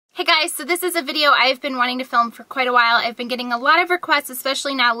Hey guys, so this is a video I've been wanting to film for quite a while. I've been getting a lot of requests,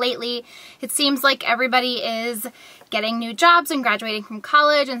 especially now lately. It seems like everybody is getting new jobs and graduating from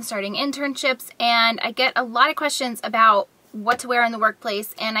college and starting internships, and I get a lot of questions about what to wear in the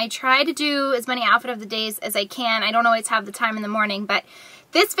workplace, and I try to do as many outfit of the days as I can. I don't always have the time in the morning, but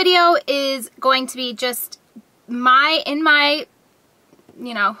this video is going to be just in my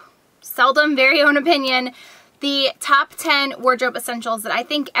seldom very own opinion, the top 10 wardrobe essentials that I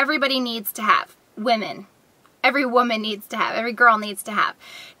think everybody needs to have. Women. Every woman needs to have. Every girl needs to have.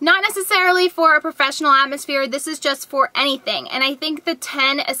 Not necessarily for a professional atmosphere. This is just for anything. And I think the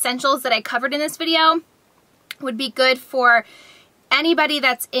 10 essentials that I covered in this video would be good for anybody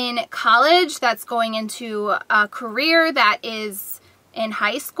that's in college, that's going into a career, that is in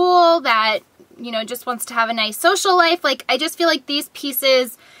high school, that, just wants to have a nice social life. Like, I just feel like these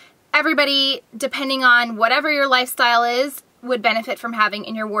pieces, everybody, depending on whatever your lifestyle is, would benefit from having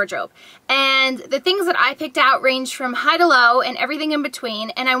in your wardrobe. And the things that I picked out range from high to low and everything in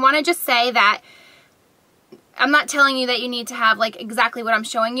between. And I want to just say that I'm not telling you that you need to have like exactly what I'm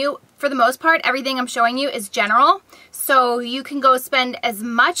showing you. For the most part, everything I'm showing you is general. So you can go spend as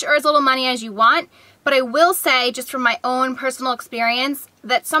much or as little money as you want. But I will say, just from my own personal experience,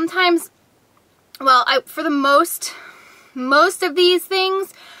 that sometimes, for the most of these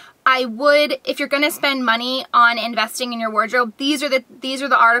things, I would, if you're going to spend money on investing in your wardrobe, these are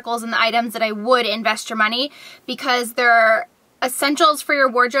the articles and the items that I would invest your money, because they're essentials for your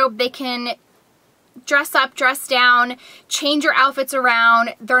wardrobe. They can dress up, dress down, change your outfits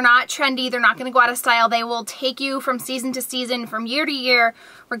around. They're not trendy. They're not going to go out of style. They will take you from season to season, from year to year,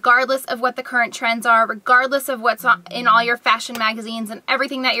 regardless of what the current trends are, regardless of what's in all your fashion magazines and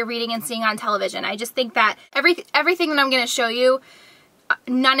everything that you're reading and seeing on television. I just think that everything that I'm going to show you,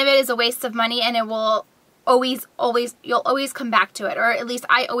 none of it is a waste of money, and it will you'll always come back to it, or at least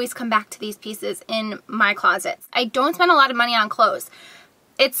I always come back to these pieces in my closets. I don't spend a lot of money on clothes.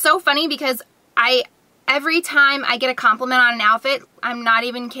 It's so funny because every time I get a compliment on an outfit, I'm not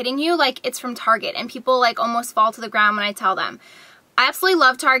even kidding you, like, it's from Target, and people like almost fall to the ground when I tell them. I absolutely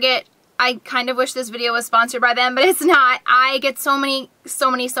love Target. I kind of wish this video was sponsored by them, but it's not. I get so many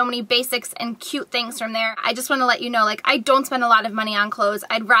basics and cute things from there. I just want to let you know, like, I don't spend a lot of money on clothes.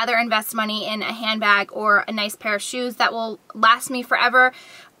 I'd rather invest money in a handbag or a nice pair of shoes that will last me forever.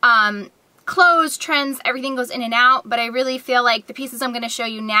 Clothes, trends, everything goes in and out, but I really feel like the pieces I'm going to show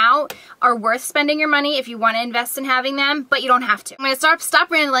you now are worth spending your money if you want to invest in having them, but you don't have to. I'm going to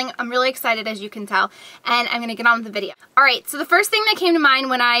stop rambling. I'm really excited, as you can tell, and I'm going to get on with the video. Alright, so the first thing that came to mind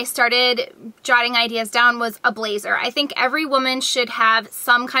when I started jotting ideas down was a blazer. I think every woman should have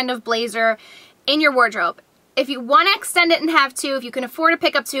some kind of blazer in your wardrobe. If you want to extend it and have two, if you can afford to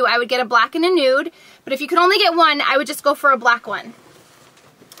pick up two, I would get a black and a nude, but if you can only get one, I would just go for a black one.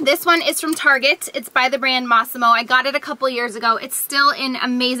 This one is from Target. It's by the brand Massimo. I got it a couple years ago. It's still in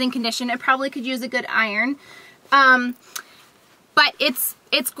amazing condition. It probably could use a good iron. But it's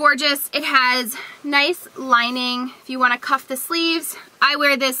gorgeous. It has nice lining. If you want to cuff the sleeves, I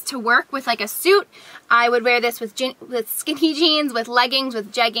wear this to work with like a suit. I would wear this with skinny jeans, with leggings,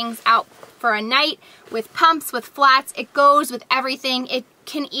 with jeggings, out for a night, with pumps, with flats. It goes with everything. It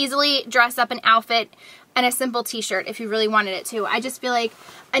can easily dress up an outfit and a simple t-shirt if you really wanted it to. I just feel like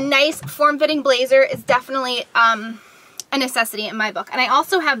a nice form-fitting blazer is definitely a necessity in my book. And I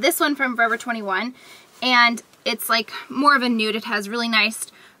also have this one from Forever 21, and it's like more of a nude. It has really nice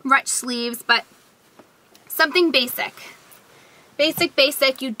ruched sleeves, but something basic.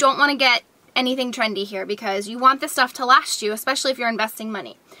 Basic. You don't want to get anything trendy here, because you want this stuff to last you, especially if you're investing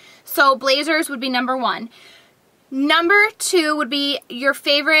money. So blazers would be number one. Number two would be your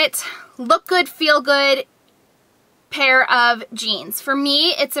favorite look good, feel good pair of jeans. For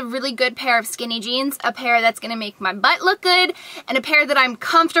me, it's a really good pair of skinny jeans, a pair that's going to make my butt look good, and a pair that I'm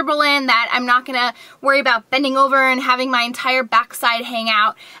comfortable in, that I'm not going to worry about bending over and having my entire backside hang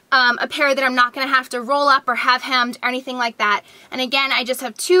out. A pair that I'm not going to have to roll up or have hemmed or anything like that. And again, I just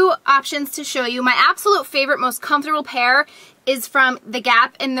have two options to show you. My absolute favorite, most comfortable pair is from The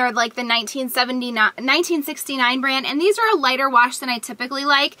Gap, and they're like the 1969 brand, and these are a lighter wash than I typically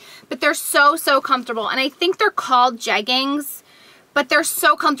like, but they're so comfortable, and I think they're called jeggings, but they're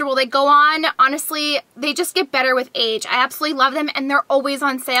so comfortable. They go on, honestly, they just get better with age. I absolutely love them, and they're always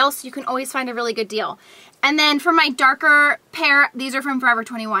on sale, so you can always find a really good deal. And then for my darker pair, these are from Forever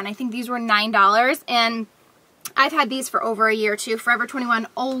 21. I think these were $9, and I've had these for over a year too. Forever 21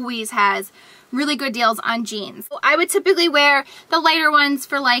 always has really good deals on jeans. I would typically wear the lighter ones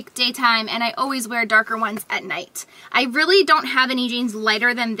for like daytime, and I always wear darker ones at night. I really don't have any jeans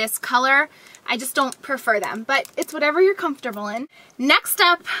lighter than this color. I just don't prefer them, but it's whatever you're comfortable in. Next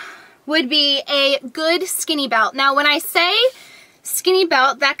up would be a good skinny belt. Now, when I say skinny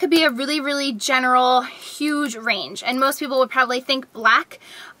belt, that could be a really, really general, huge range, and most people would probably think black.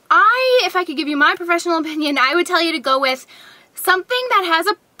 If I could give you my professional opinion, I would tell you to go with something that has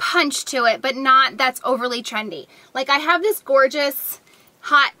a punch to it, but not that's overly trendy. Like, I have this gorgeous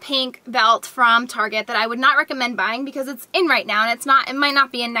hot pink belt from Target that I would not recommend buying because it's in right now, and it might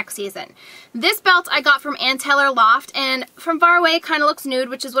not be in next season. This belt I got from Ann Taylor Loft, and from far away it kind of looks nude,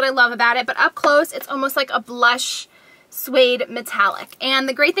 which is what I love about it, but up close it's almost like a blush suede metallic. And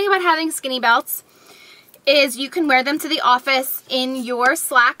the great thing about having skinny belts is you can wear them to the office in your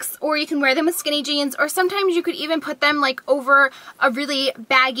slacks, or you can wear them with skinny jeans, or sometimes you could even put them like over a really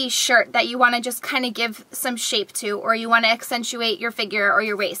baggy shirt that you want to just kind of give some shape to, or you want to accentuate your figure or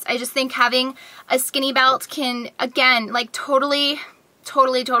your waist. I just think having a skinny belt can, again, like totally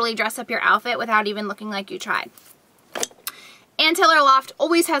dress up your outfit without even looking like you tried. Ann Taylor Loft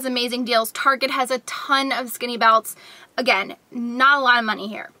always has amazing deals. Target has a ton of skinny belts. Again, not a lot of money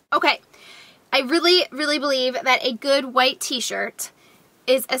here. Okay. I really, really believe that a good white t-shirt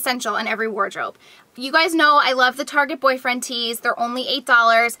is essential in every wardrobe. You guys know I love the Target boyfriend tees. They're only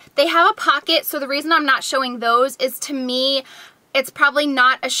 $8. They have a pocket, so the reason I'm not showing those is, to me, it's probably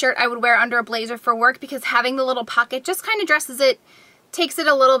not a shirt I would wear under a blazer for work, because having the little pocket just kind of dresses it, takes it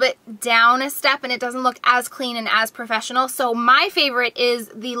a little bit down a step, and it doesn't look as clean and as professional. So my favorite is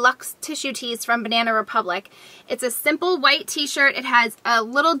the Luxe Tissue Tees from Banana Republic. It's a simple white t-shirt. It has a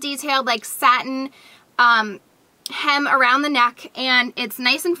little detailed like satin hem around the neck, and it's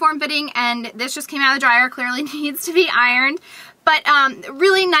nice and form-fitting, and this just came out of the dryer, clearly needs to be ironed. But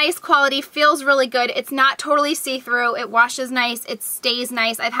really nice quality, feels really good. It's not totally see-through. It washes nice. It stays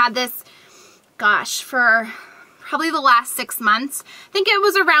nice. I've had this, gosh, for probably the last 6 months. I think it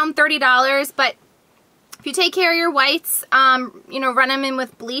was around $30, but if you take care of your whites, you know, run them in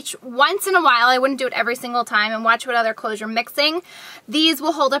with bleach once in a while. I wouldn't do it every single time, and watch what other clothes you're mixing. These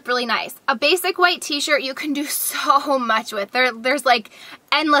will hold up really nice. A basic white t-shirt you can do so much with. There's like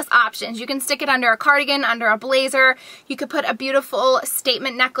endless options. You can stick it under a cardigan, under a blazer. You could put a beautiful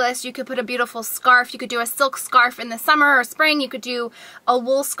statement necklace. You could put a beautiful scarf. You could do a silk scarf in the summer or spring. You could do a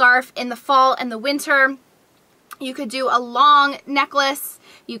wool scarf in the fall and the winter. You could do a long necklace.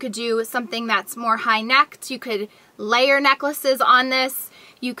 You could do something that's more high-necked. You could layer necklaces on this.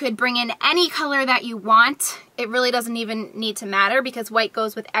 You could bring in any color that you want. It really doesn't even need to matter because white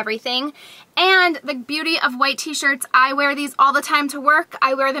goes with everything. And the beauty of white t-shirts, I wear these all the time to work.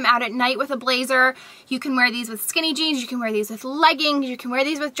 I wear them out at night with a blazer. You can wear these with skinny jeans. You can wear these with leggings. You can wear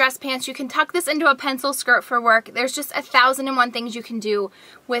these with dress pants. You can tuck this into a pencil skirt for work. There's just 1,001 things you can do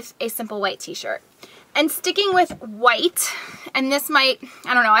with a simple white t-shirt. And sticking with white, and this might,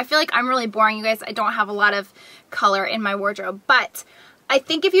 I don't know, I feel like I'm really boring, you guys. I don't have a lot of color in my wardrobe, but I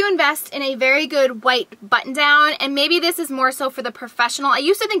think if you invest in a very good white button down, and maybe this is more so for the professional. I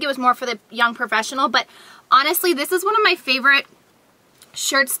used to think it was more for the young professional, but honestly, this is one of my favorite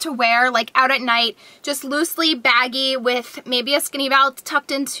shirts to wear, like out at night, just loosely baggy with maybe a skinny belt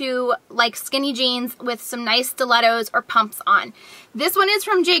tucked into like skinny jeans with some nice stilettos or pumps on. This one is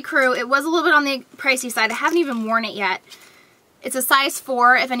from J.Crew. It was a little bit on the pricey side. I haven't even worn it yet. It's a size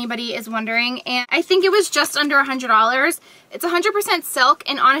 4 if anybody is wondering, and I think it was just under $100. It's 100% silk,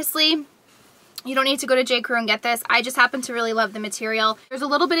 and honestly, you don't need to go to J.Crew and get this. I just happen to really love the material. There's a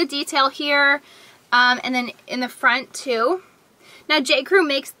little bit of detail here, and then in the front too. Now, J.Crew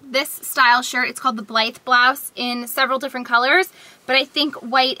makes this style shirt. It's called the Blythe Blouse in several different colors, but I think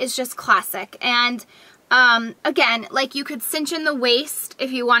white is just classic. And again, like, you could cinch in the waist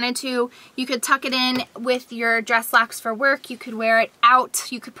if you wanted to. You could tuck it in with your dress slacks for work. You could wear it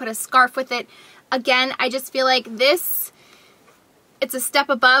out. You could put a scarf with it. Again, I just feel like this, it's a step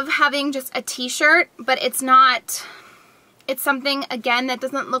above having just a t-shirt, but it's not, it's something, again, that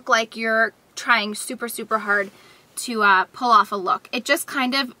doesn't look like you're trying super, super hard to pull off a look. It just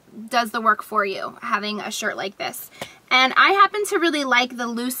kind of does the work for you, having a shirt like this. And I happen to really like the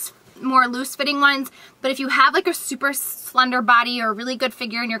loose, more loose fitting ones, but if you have like a super slender body or a really good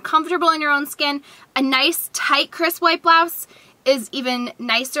figure and you're comfortable in your own skin, a nice tight crisp white blouse is even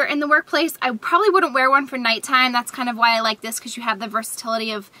nicer in the workplace. I probably wouldn't wear one for nighttime. That's kind of why I like this, because you have the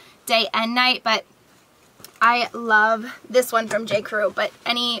versatility of day and night, but I love this one from J.Crew, but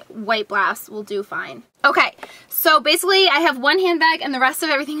any white blouse will do fine. Okay, so basically I have one handbag, and the rest of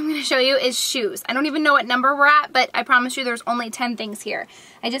everything I'm going to show you is shoes. I don't even know what number we're at, but I promise you there's only 10 things here.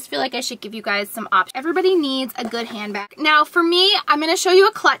 I just feel like I should give you guys some options. Everybody needs a good handbag. Now for me, I'm going to show you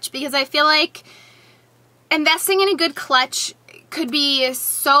a clutch, because I feel like investing in a good clutch could be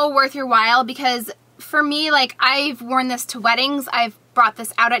so worth your while, because for me, like, I've worn this to weddings. I've brought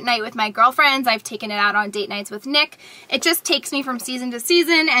this out at night with my girlfriends. I've taken it out on date nights with Nick. It just takes me from season to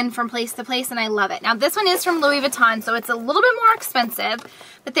season and from place to place, and I love it. Now, this one is from Louis Vuitton, so it's a little bit more expensive,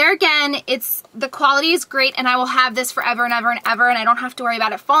 but there again, the quality is great, and I will have this forever and ever and ever, and I don't have to worry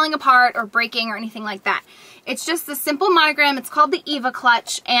about it falling apart or breaking or anything like that. It's just the simple monogram. It's called the Eva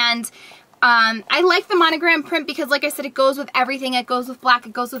clutch, and I like the monogram print because, like I said, it goes with everything. It goes with black,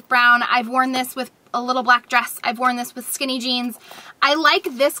 it goes with brown. I've worn this with a little black dress. I've worn this with skinny jeans. I like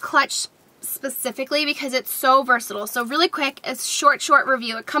this clutch specifically because it's so versatile. So really quick, a short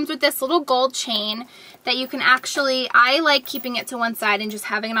review. It comes with this little gold chain that you can actually, I like keeping it to one side and just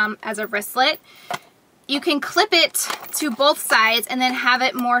having it on as a wristlet. You can clip it to both sides and then have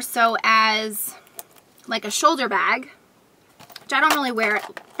it more so as like a shoulder bag, which I don't really wear it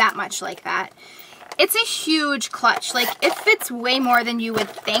that much like that. It's a huge clutch. Like, it fits way more than you would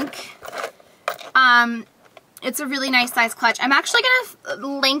think. It's a really nice size clutch. I'm actually going to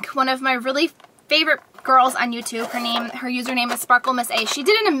link one of my really favorite girls on YouTube. Her username is SparkleMissA. She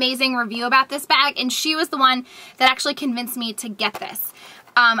did an amazing review about this bag, and she was the one that actually convinced me to get this.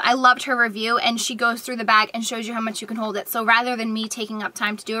 I loved her review, and she goes through the bag and shows you how much you can hold it. So rather than me taking up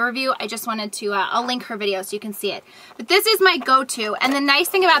time to do a review, I just wanted to, I'll link her video so you can see it. But this is my go-to, and the nice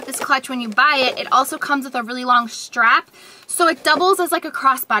thing about this clutch when you buy it, it also comes with a really long strap, so it doubles as like a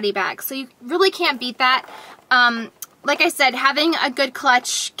crossbody bag. So you really can't beat that. Like I said, having a good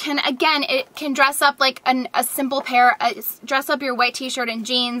clutch can, again, it can dress up like a simple pair, dress up your white t-shirt and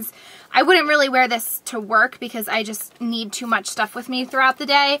jeans. I wouldn't really wear this to work because I just need too much stuff with me throughout the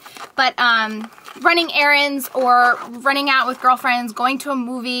day. But running errands or running out with girlfriends, going to a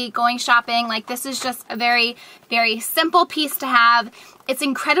movie, going shopping, like, this is just a very, very simple piece to have. It's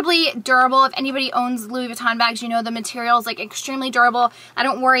incredibly durable. If anybody owns Louis Vuitton bags, you know the material is like extremely durable. I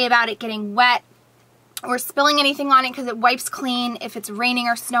don't worry about it getting wet or spilling anything on it because it wipes clean. If it's raining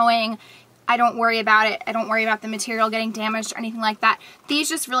or snowing, I don't worry about it. I don't worry about the material getting damaged or anything like that. These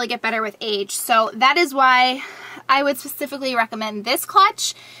just really get better with age. So that is why I would specifically recommend this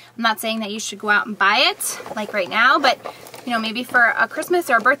clutch. I'm not saying that you should go out and buy it like right now, but you know, maybe for a Christmas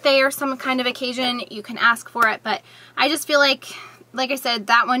or a birthday or some kind of occasion, you can ask for it. But I just feel like I said,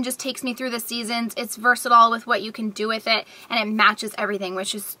 that one just takes me through the seasons. It's versatile with what you can do with it, and it matches everything,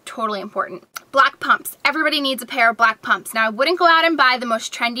 which is totally important. Black pumps. Everybody needs a pair of black pumps. Now, I wouldn't go out and buy the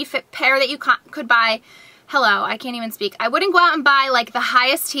most trendy fit pair that you could buy. Hello, I can't even speak. I wouldn't go out and buy like the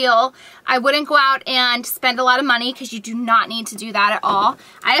highest heel. I wouldn't go out and spend a lot of money because you do not need to do that at all.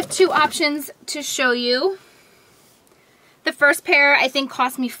 I have two options to show you. The first pair, I think,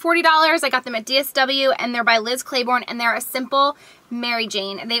 cost me $40. I got them at DSW, and they're by Liz Claiborne, and they're a simple Mary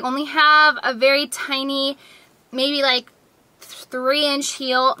Jane. They only have a very tiny, maybe like 3-inch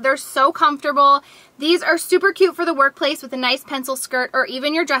heel. They're so comfortable. These are super cute for the workplace with a nice pencil skirt or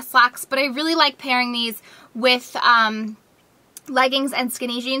even your dress slacks, but I really like pairing these with leggings and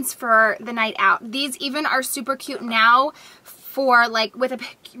skinny jeans for the night out. These even are super cute now for like with a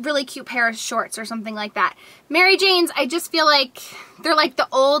really cute pair of shorts or something like that. Mary Janes, I just feel like they're like the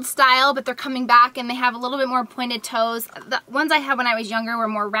old style, but they're coming back, and they have a little bit more pointed toes. The ones I had when I was younger were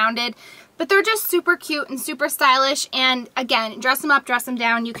more rounded, but they're just super cute and super stylish, and again, dress them up, dress them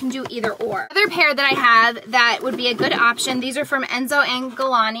down. You can do either or. Another pair that I have that would be a good option, these are from Enzo and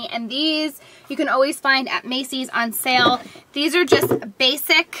Galani, and these you can always find at Macy's on sale. These are just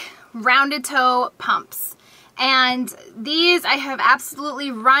basic rounded toe pumps. And these I have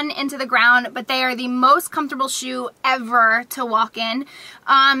absolutely run into the ground, but they are the most comfortable shoe ever to walk in.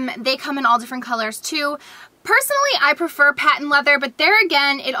 They come in all different colors too. Personally, I prefer patent leather, but there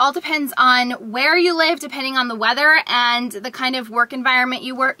again, it all depends on where you live, depending on the weather and the kind of work environment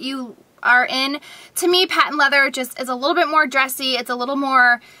you are in. To me, patent leather just is a little bit more dressy. It's a little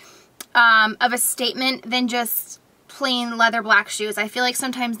more of a statement than just plain leather black shoes. I feel like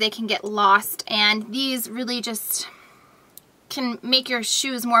sometimes they can get lost, and these really just can make your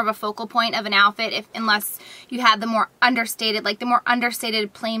shoes more of a focal point of an outfit unless you have the more understated, like the more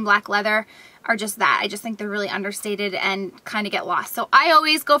understated plain black leather are just that. I just think they're really understated and kind of get lost. So I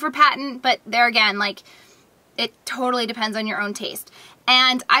always go for patent, but there again, like, it totally depends on your own taste.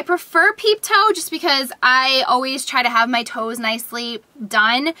 And I prefer peep toe just because I always try to have my toes nicely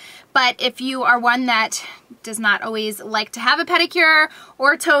done. But if you are one that does not always like to have a pedicure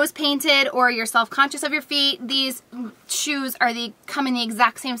or toes painted, or you're self-conscious of your feet, these shoes come in the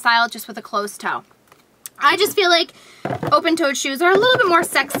exact same style, just with a closed toe. I just feel like open-toed shoes are a little bit more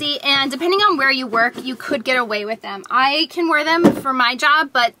sexy, and depending on where you work, you could get away with them. I can wear them for my job,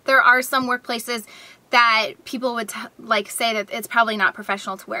 but there are some workplaces that people would like say that it's probably not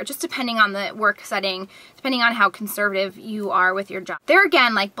professional to wear, just depending on the work setting, depending on how conservative you are with your job. There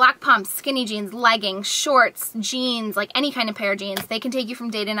again, like black pumps, skinny jeans, leggings, shorts, jeans, like any kind of pair of jeans, they can take you from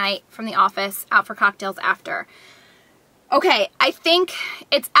day to night, from the office, out for cocktails after. Okay, I think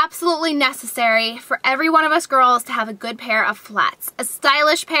it's absolutely necessary for every one of us girls to have a good pair of flats. A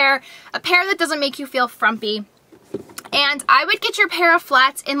stylish pair, a pair that doesn't make you feel frumpy. And I would get your pair of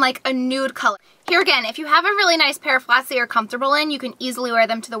flats in like a nude color. Here again, if you have a really nice pair of flats that you're comfortable in, you can easily wear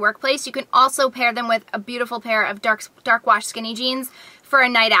them to the workplace. You can also pair them with a beautiful pair of dark wash skinny jeans for a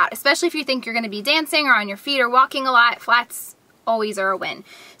night out, especially if you think you're going to be dancing or on your feet or walking a lot. Flats always are a win.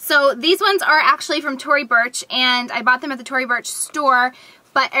 So these ones are actually from Tory Burch, and I bought them at the Tory Burch store.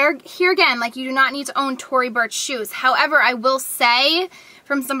 But here again, like, you do not need to own Tory Burch shoes. However, I will say,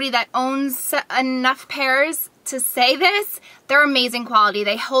 from somebody that owns enough pairs to say this, they're amazing quality.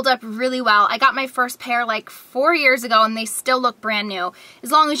 They hold up really well. I got my first pair like 4 years ago and they still look brand new,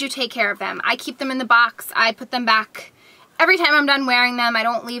 as long as you take care of them. I keep them in the box. I put them back every time I'm done wearing them. I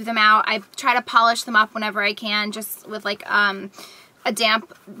don't leave them out. I try to polish them up whenever I can, just with like a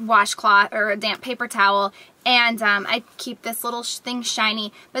damp washcloth or a damp paper towel, and I keep this little thing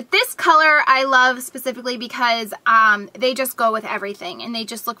shiny. But this color I love specifically because they just go with everything and they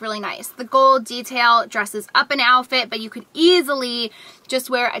just look really nice. The gold detail dresses up an outfit, but you could easily just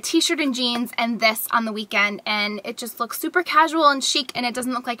wear a t-shirt and jeans and this on the weekend, and it just looks super casual and chic, and it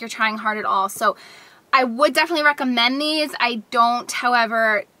doesn't look like you're trying hard at all. So I would definitely recommend these. I don't,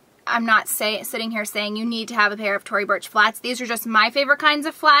 however, I'm not sitting here saying you need to have a pair of Tory Burch flats. These are just my favorite kinds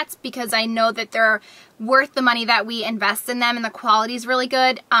of flats because I know that they're worth the money that we invest in them, and the quality is really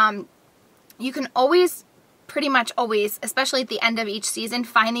good. You can always, pretty much always, especially at the end of each season,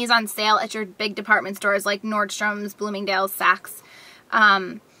 find these on sale at your big department stores like Nordstrom's, Bloomingdale's, Saks.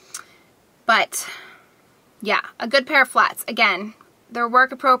 But yeah, a good pair of flats. Again, they're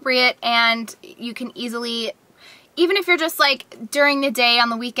work appropriate, and you can easily, even if you're just like during the day on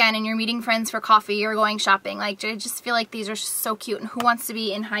the weekend and you're meeting friends for coffee or going shopping, like, I just feel like these are so cute, and who wants to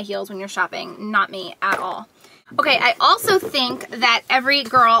be in high heels when you're shopping? Not me at all. Okay, I also think that every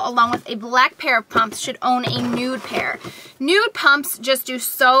girl, along with a black pair of pumps, should own a nude pair. Nude pumps just do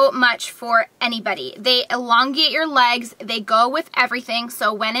so much for anybody. They elongate your legs, they go with everything,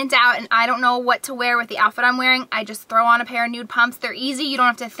 so when in doubt and I don't know what to wear with the outfit I'm wearing, I just throw on a pair of nude pumps. They're easy, you don't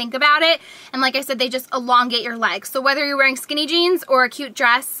have to think about it, and like I said, they just elongate your legs. So whether you're wearing skinny jeans or a cute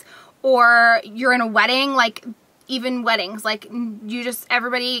dress, or you're in a wedding, like, even weddings, like, you just,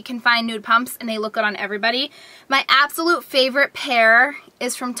 everybody can find nude pumps and they look good on everybody. My absolute favorite pair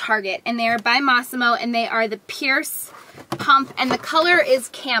is from Target, and they are by Massimo, and they are the Pierce pump, and the color is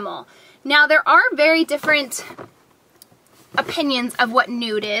camel. Now, there are very different opinions of what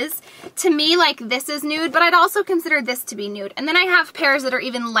nude is. To me, like, this is nude, but I'd also consider this to be nude. And then I have pairs that are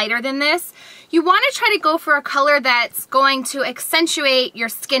even lighter than this. You want to try to go for a color that's going to accentuate your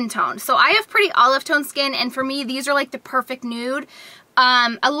skin tone. So I have pretty olive tone skin, and for me, these are like the perfect nude.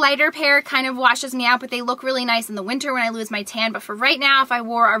 A lighter pair kind of washes me out, but they look really nice in the winter when I lose my tan. But for right now, if I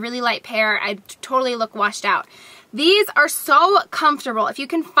wore a really light pair, I'd totally look washed out. These are so comfortable. If you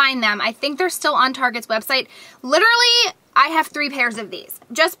can find them, I think they're still on Target's website. Literally, I have 3 pairs of these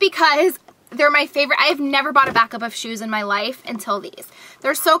just because they're my favorite. I have never bought a backup of shoes in my life until these.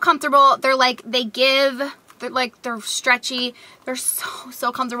 They're so comfortable. They're like, they're stretchy. They're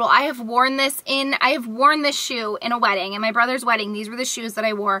so comfortable. I have worn this shoe in a wedding, in my brother's wedding. These were the shoes that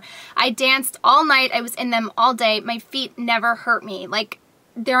I wore. I danced all night. I was in them all day. My feet never hurt me. Like,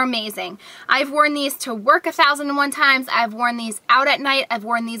 they're amazing. I've worn these to work 1,001 times. I've worn these out at night. I've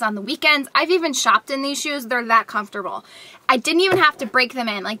worn these on the weekends. I've even shopped in these shoes. They're that comfortable. I didn't even have to break them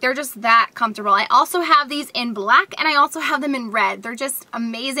in. Like, they're just that comfortable. I also have these in black, and I also have them in red. They're just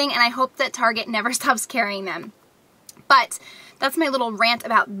amazing, and I hope that Target never stops carrying them. But that's my little rant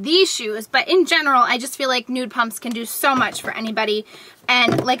about these shoes. But in general, I just feel like nude pumps can do so much for anybody.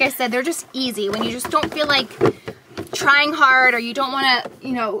 And like I said, they're just easy. When you just don't feel like trying hard, or you don't want to,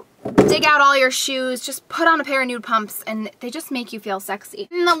 you know, dig out all your shoes, just put on a pair of nude pumps, and they just make you feel sexy.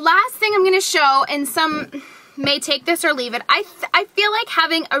 And the last thing I'm going to show, and some may take this or leave it, I feel like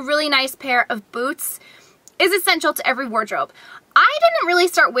having a really nice pair of boots is essential to every wardrobe. I didn't really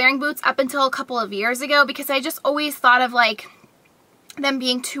start wearing boots up until a couple of years ago because I just always thought of like them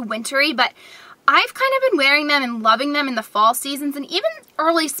being too wintry, but I've kind of been wearing them and loving them in the fall seasons and even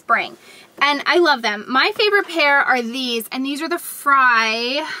early spring, and I love them. My favorite pair are these, and these are the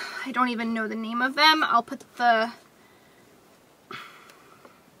Fry. I don't even know the name of them. I'll put the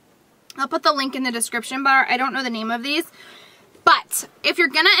link in the description bar. I don't know the name of these. But if you're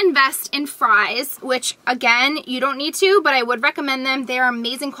gonna invest in fries, which again, you don't need to, but I would recommend them. They are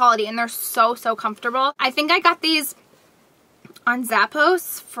amazing quality and they're so, so comfortable. I think I got these on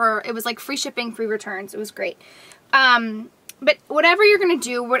Zappos for, it was like free shipping, free returns. It was great. But whatever you're gonna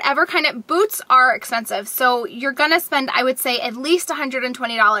do, whatever kind of, boots are expensive. So you're gonna spend, I would say, at least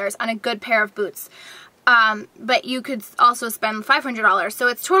 $120 on a good pair of boots. But you could also spend $500. So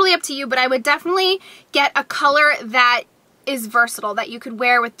it's totally up to you, but I would definitely get a color that is versatile, that you could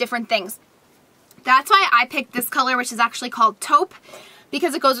wear with different things. That's why I picked this color, which is actually called taupe,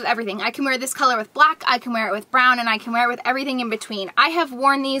 because it goes with everything. I can wear this color with black, I can wear it with brown, and I can wear it with everything in between. I have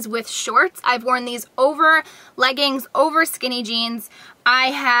worn these with shorts. I've worn these over leggings, over skinny jeans.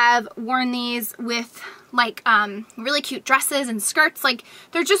 I have worn these with like really cute dresses and skirts. Like,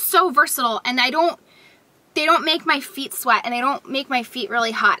 they're just so versatile, and they don't make my feet sweat, and they don't make my feet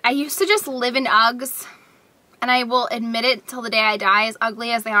really hot. I used to just live in Uggs, and I will admit it till the day I die, as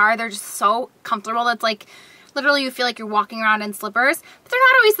ugly as they are, they're just so comfortable. It's like, literally you feel like you're walking around in slippers, but they're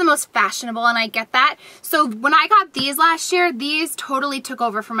not always the most fashionable, and I get that. So when I got these last year, these totally took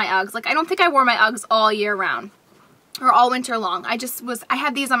over for my Uggs. Like, I don't think I wore my Uggs all year round, or all winter long. I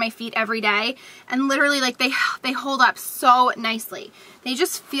had these on my feet every day, and literally, like, they hold up so nicely. They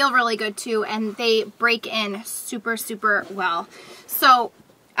just feel really good too, and they break in super, super well. So,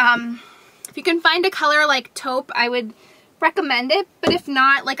 if you can find a color like taupe, I would recommend it, but if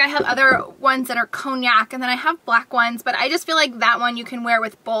not, like, I have other ones that are cognac, and then I have black ones, but I just feel like that one you can wear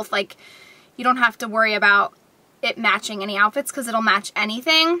with both. Like, you don't have to worry about it matching any outfits because it'll match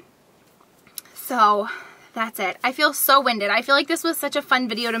anything. So that's it. I feel so winded. I feel like this was such a fun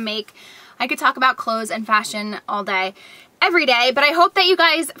video to make. I could talk about clothes and fashion all day, every day, but I hope that you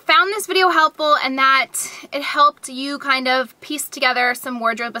guys found this video helpful and that it helped you kind of piece together some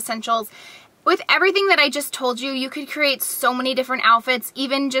wardrobe essentials. With everything that I just told you, you could create so many different outfits,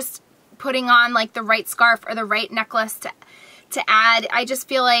 even just putting on like the right scarf or the right necklace to add. I just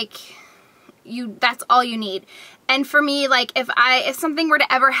feel like that's all you need. And for me, like, if something were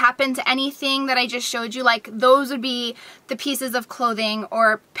to ever happen to anything that I just showed you, like, those would be the pieces of clothing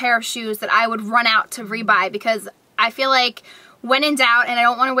or pair of shoes that I would run out to rebuy, because I feel like when in doubt, and I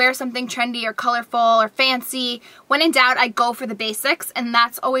don't want to wear something trendy or colorful or fancy, when in doubt, I go for the basics, and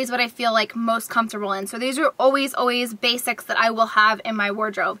that's always what I feel like most comfortable in. So these are always, always basics that I will have in my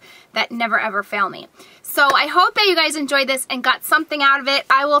wardrobe that never ever fail me. So I hope that you guys enjoyed this and got something out of it.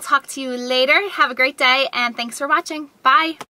 I will talk to you later. Have a great day, and thanks for watching. Bye!